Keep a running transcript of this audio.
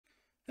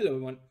Hello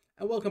everyone,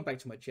 and welcome back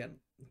to my channel.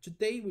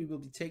 Today we will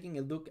be taking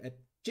a look at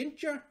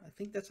Jinjer, I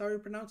think that's how you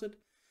pronounce it.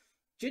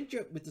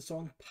 Jinjer with the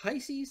song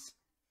Pisces.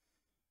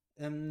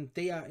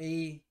 They are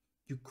a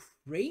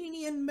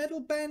Ukrainian metal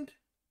band.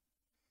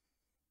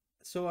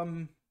 So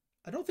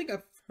I don't think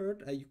I've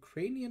heard a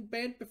Ukrainian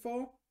band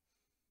before.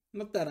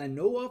 Not that I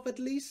know of, at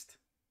least.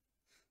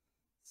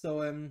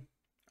 So I'm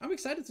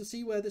excited to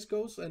see where this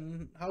goes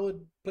and how it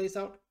plays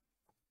out.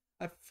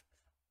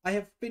 I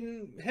have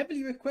been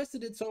heavily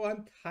requested it, so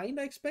I'm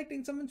kinda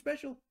expecting something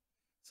special.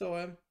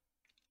 So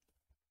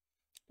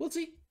we'll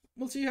see.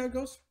 We'll see how it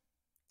goes.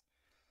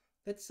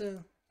 Let's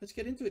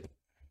get into it.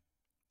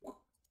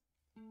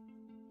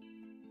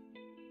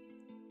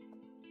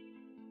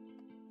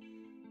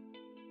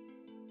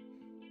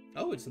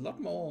 Oh, it's a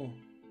lot more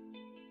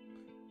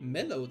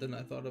mellow than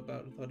I thought it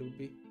would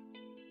be.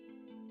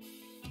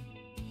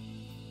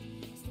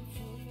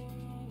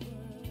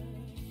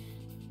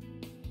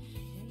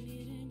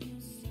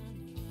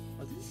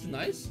 Oh, this is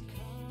nice.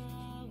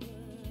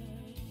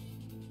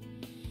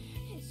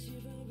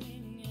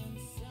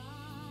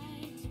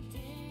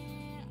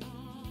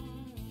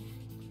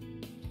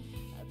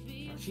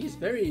 She's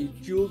very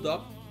jeweled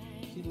up.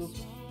 She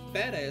looks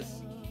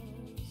badass.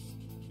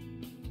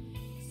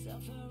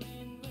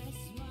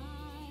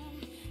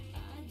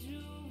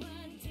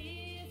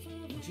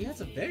 She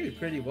has a very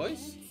pretty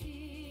voice.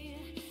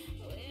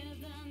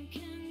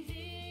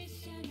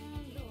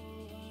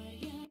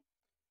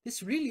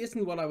 This really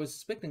isn't what I was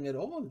expecting at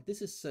all.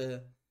 This is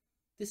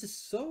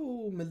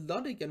so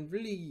melodic and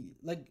really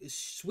like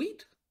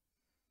sweet,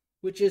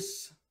 which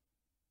is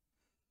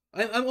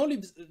I'm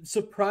only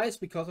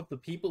surprised because of the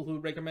people who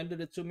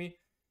recommended it to me,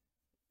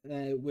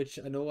 which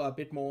I know are a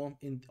bit more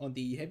on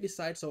the heavy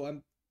side.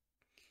 So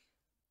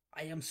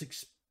I am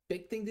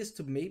expecting this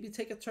to maybe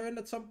take a turn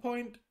at some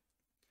point,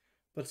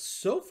 but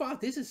so far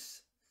this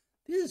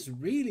is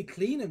really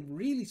clean and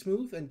really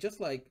smooth and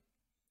just like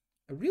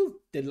a real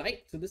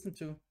delight to listen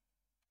to.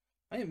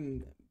 I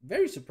am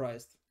very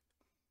surprised.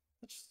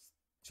 Let's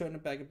turn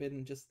it back a bit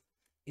and just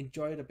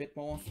enjoy it a bit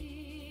more.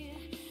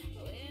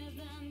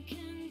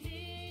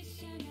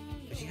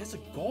 She has a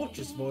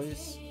gorgeous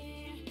voice.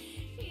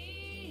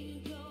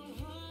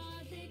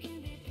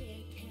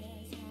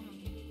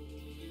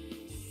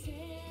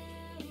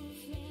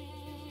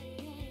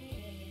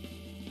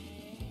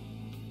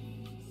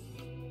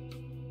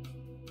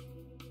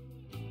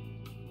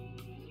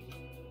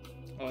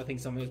 Oh, I think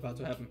something is about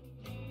to happen.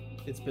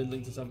 It's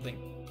building to something.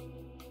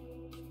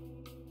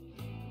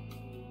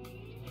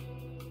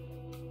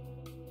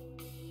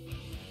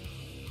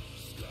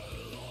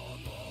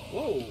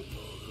 Whoa!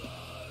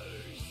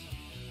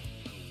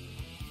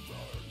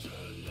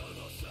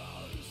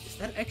 Is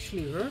that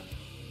actually her?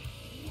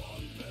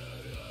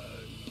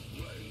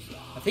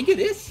 I think it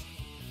is.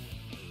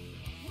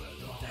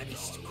 Oh, that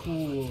is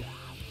cool.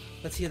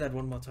 Let's hear that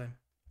one more time.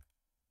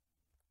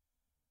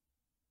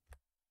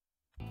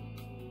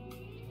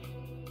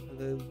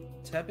 The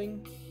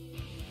tapping.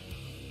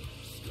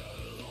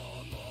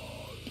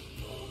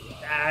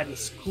 That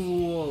is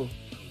cool.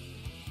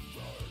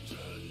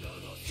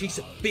 She's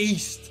a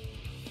beast.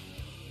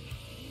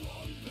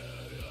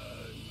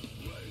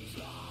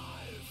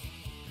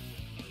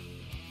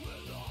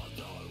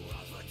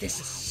 This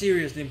is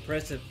seriously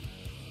impressive.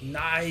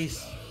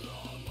 Nice.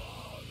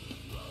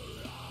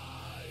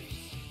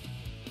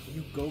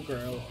 You go,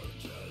 girl.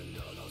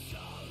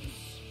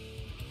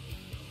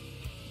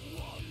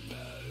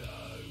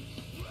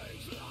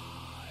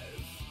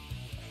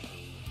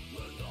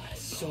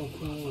 That's so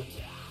cool.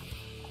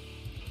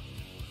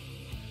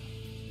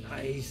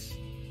 Nice.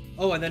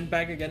 Oh, and then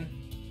back again.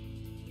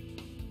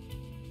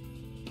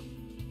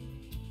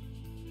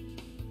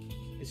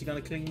 Is he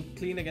gonna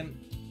clean again?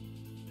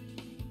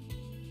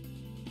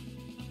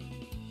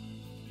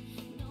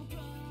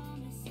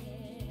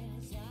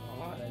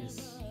 Oh, that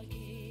is...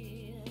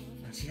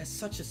 She has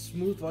such a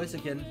smooth voice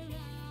again.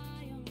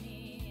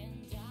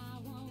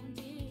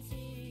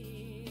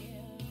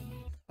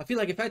 I feel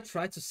like if I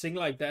tried to sing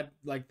like that,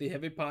 like the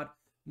heavy part,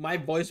 my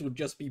voice would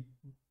just be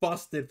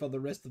busted for the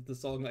rest of the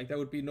song. Like there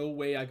would be no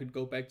way I could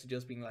go back to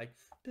just being like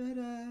da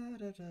da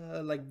da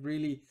da, like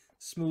really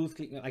smooth.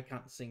 I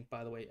can't sing,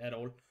 by the way, at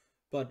all.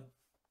 But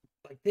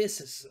like this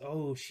is,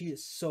 oh, she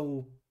is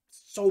so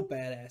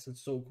badass and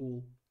so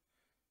cool.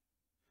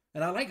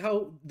 And I like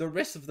how the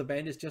rest of the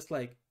band is just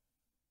like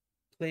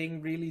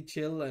playing really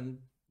chill and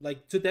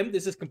like to them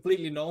this is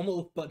completely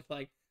normal. But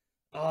like,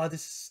 oh,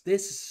 this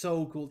is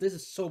so cool. This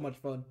is so much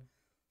fun.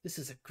 This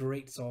is a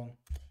great song.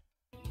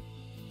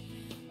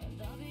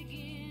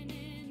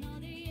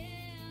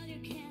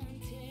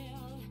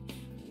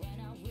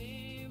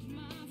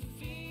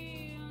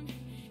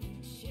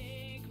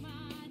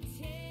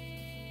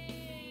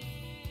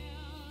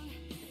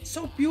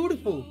 So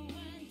beautiful.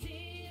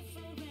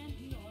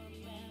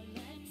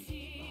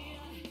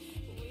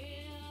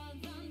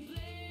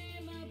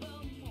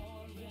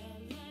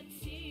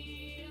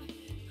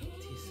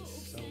 This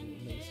is so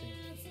amazing.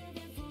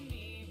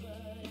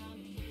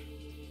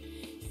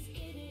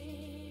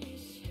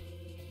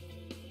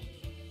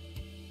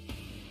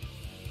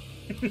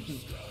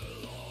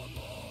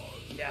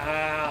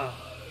 Yeah.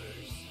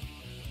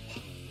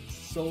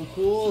 So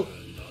cool.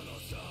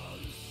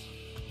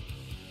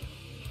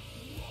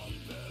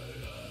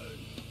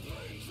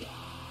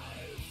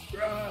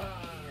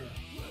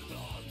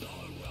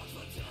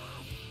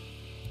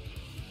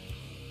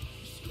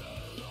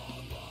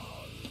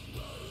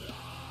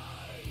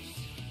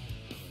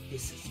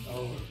 This is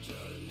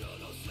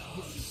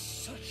this is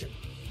such a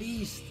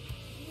beast.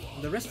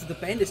 And the rest of the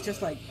band is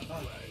just like,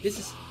 oh,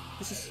 this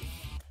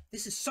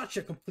is such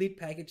a complete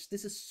package.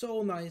 This is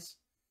so nice.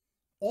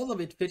 All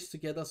of it fits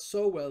together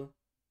so well.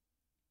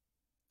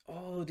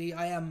 Oh,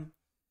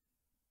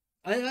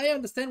 I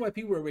understand why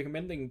people are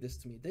recommending this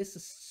to me. This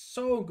is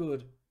so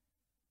good.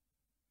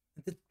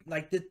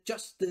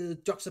 Just the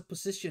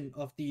juxtaposition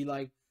of the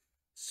like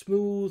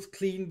smooth,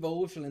 clean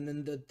vocal and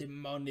then the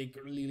demonic,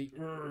 really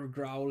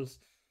growls.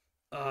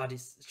 Ah,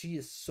 she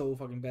is so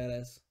fucking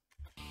badass.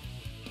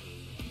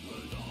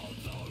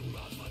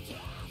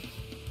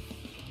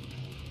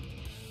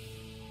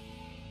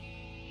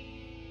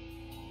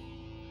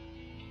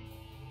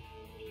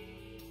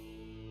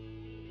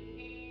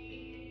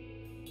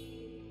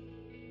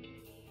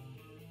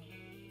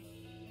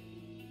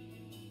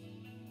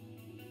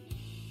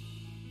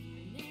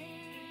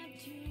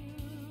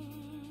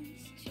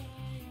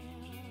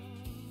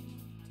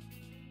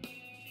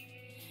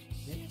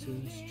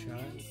 Neptune's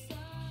child.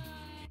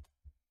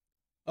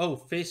 Oh,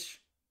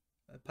 fish.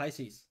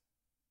 Pisces.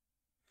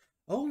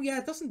 Oh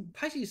yeah, doesn't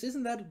Pisces,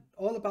 isn't that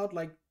all about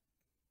like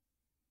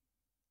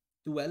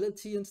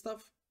duality and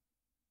stuff?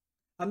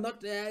 I'm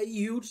not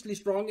hugely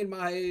strong in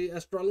my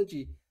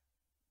astrology,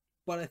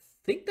 but I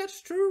think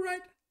that's true,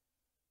 right?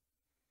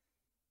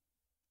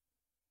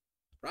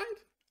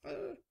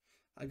 Right?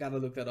 I gotta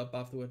look that up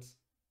afterwards.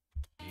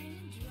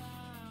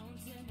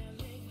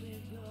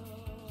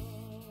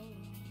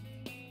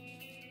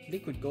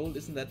 Liquid gold,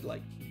 isn't that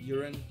like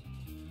urine?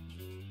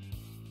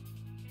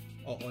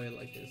 Or oil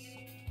like this?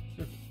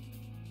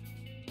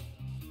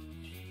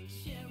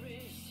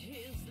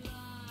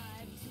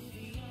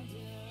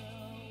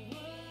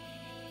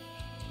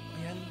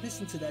 Yeah,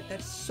 listen to that.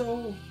 That's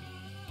so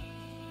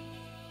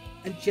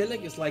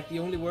angelic is like the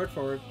only word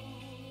for it.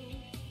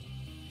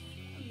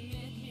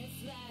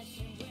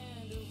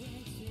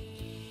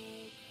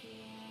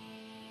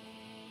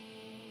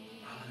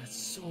 Ah, that's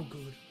so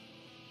good.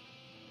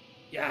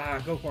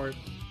 Yeah, go for it.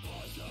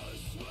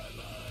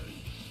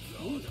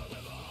 Ooh.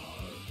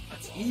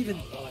 That's even.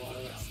 Oh,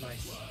 that's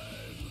nice.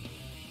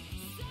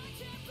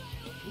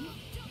 Ooh.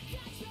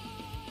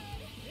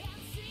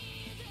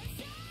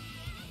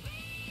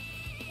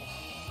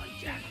 Oh,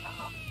 yeah.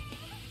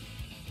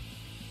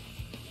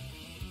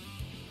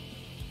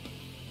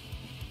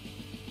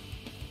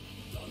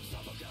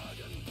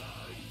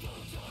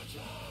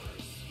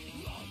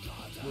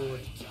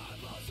 Good.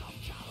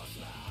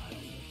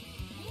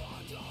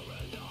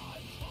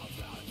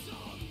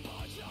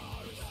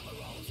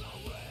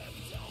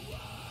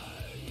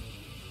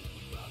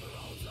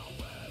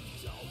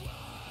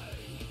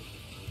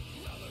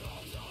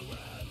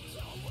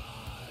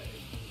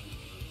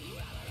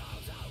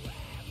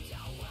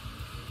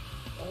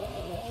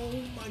 Oh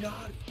my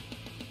god.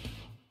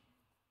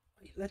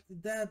 Let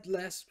that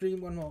last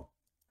stream one more.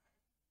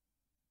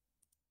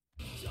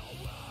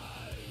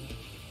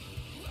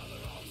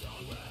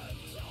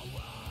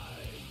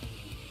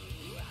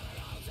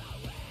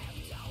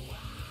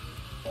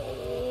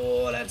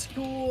 Oh, that's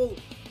cool.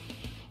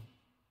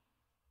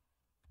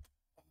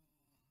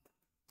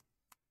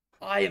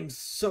 I am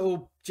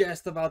so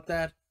jazzed about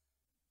that.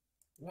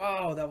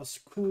 Wow, that was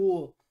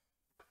cool.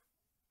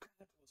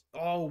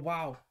 Oh,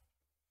 wow.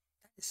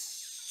 That is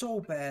so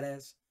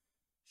badass.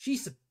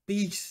 She's a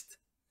beast.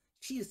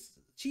 She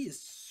is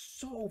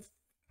so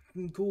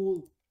fucking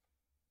cool.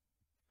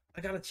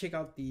 I gotta check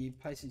out the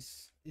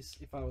Pisces,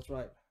 if I was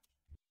right.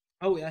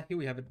 Oh yeah, here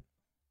we have it.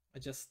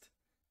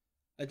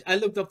 I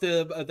looked up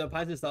the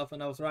Pisces stuff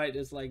and I was right.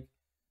 It's like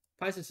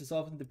Pisces is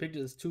often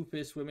depicted as two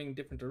fish swimming in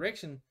different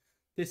direction.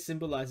 This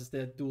symbolizes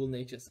their dual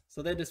natures.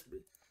 So that is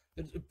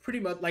pretty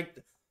much like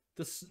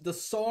the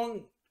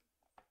song,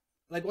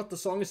 like what the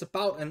song is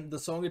about, and the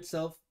song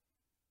itself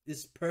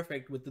is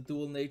perfect with the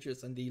dual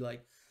natures and the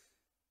like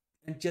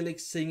angelic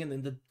singing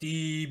and the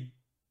deep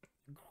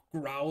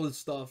growl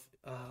stuff.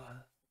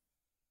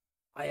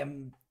 I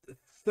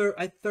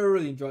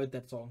thoroughly enjoyed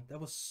that song. That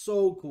was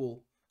so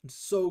cool and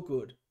so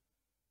good.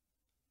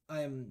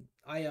 I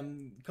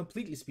am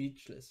completely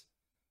speechless.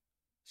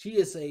 She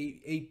is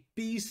a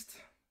beast.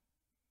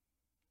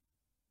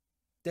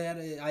 That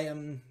I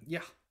am,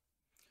 yeah.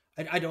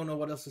 I don't know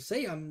what else to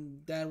say.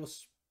 That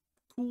was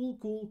cool,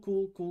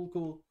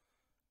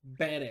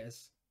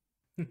 badass.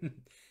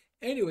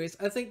 Anyways,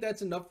 I think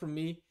that's enough from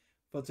me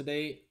for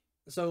today.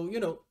 So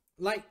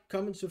like,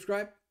 comment,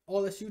 subscribe,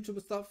 all this YouTube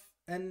stuff,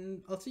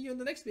 and I'll see you in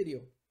the next video.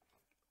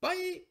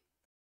 Bye.